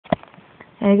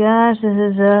Hey guys, this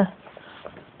is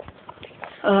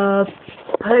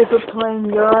paper plane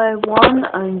guy 1,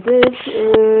 and this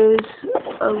is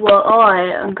what I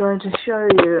am going to show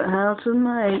you how to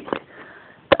make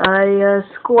a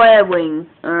square wing.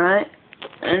 Alright,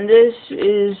 and this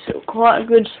is quite a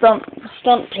good stunt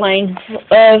plane for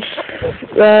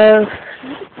very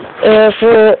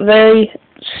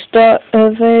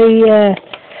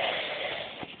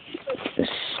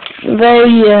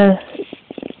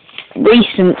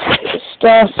recent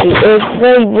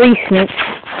very recent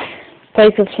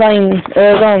paper plane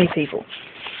origami people.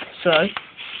 So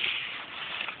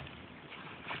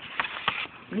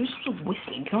you're still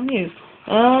whistling, can't you?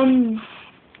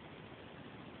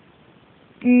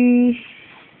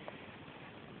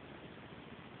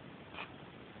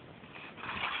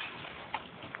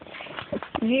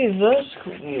 View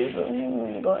vertical view, but we haven't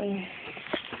really got any.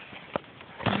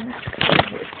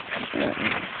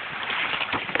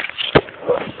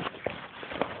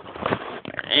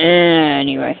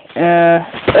 Anyway,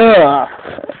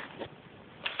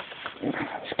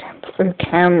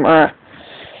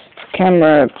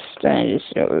 camera stand is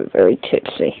very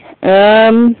tipsy.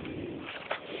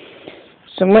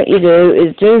 So what you do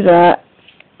is do that,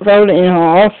 fold it in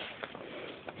half,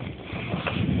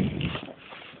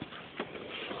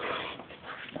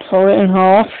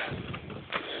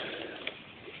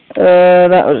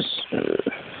 that was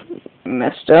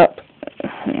messed up.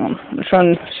 Hang on, I'm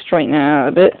trying to straighten it out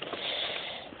a bit.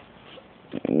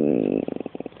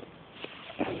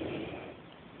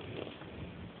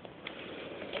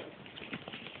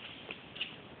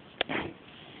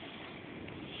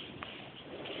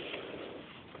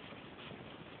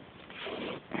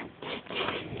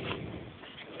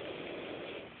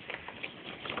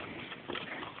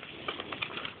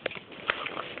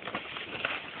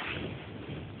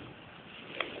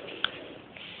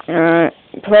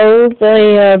 Fold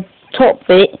the top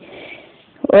bit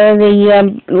where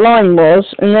the line was,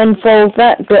 and then fold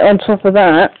that bit on top of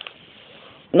that,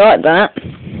 like that.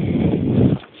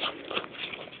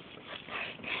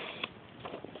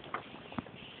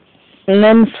 And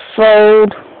then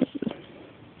fold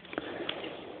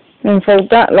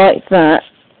that like that.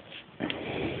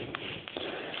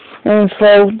 And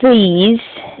fold this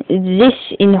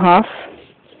in half.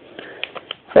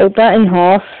 Fold that in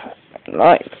half,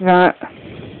 like that.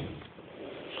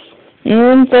 And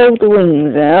then fold the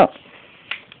wings out.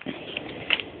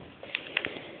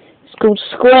 It's called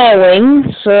square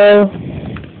wing, so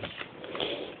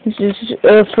this is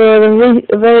for the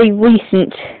very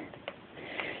recent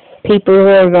people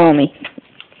of origami.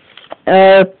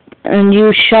 And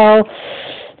you shall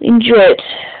enjoy it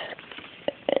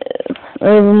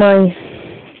over my...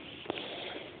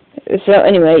 So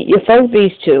anyway, you fold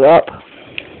these two up.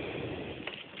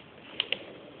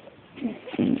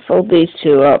 Fold these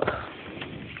two up.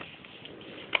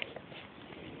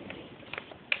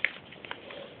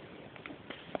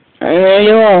 And there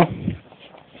you are.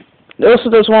 Also,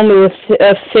 there's one with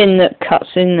a fin that cuts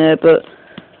in there, but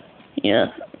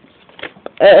yeah.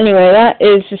 Anyway, that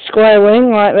is the square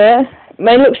wing right there. It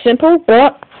may look simple,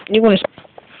 but you want to.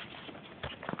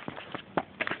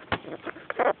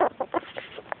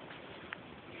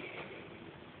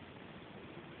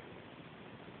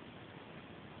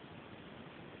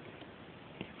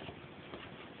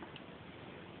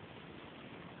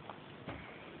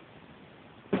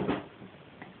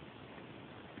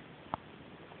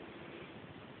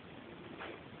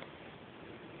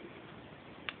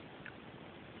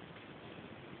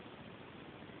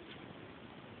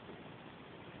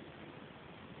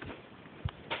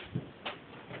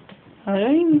 I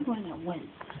don't even know where that went,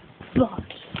 but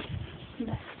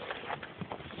let's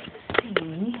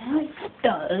see how it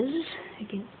does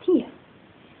against here.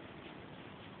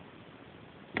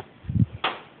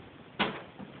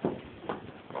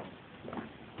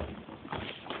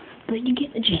 But you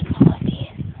get the general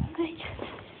idea. Right.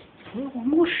 One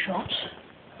more shot,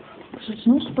 because it's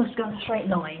not supposed to go in a straight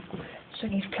line, so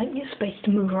it needs plenty of space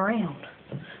to move around.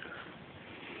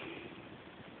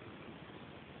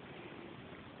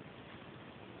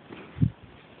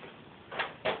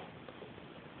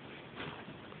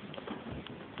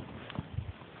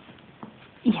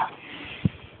 Yeah.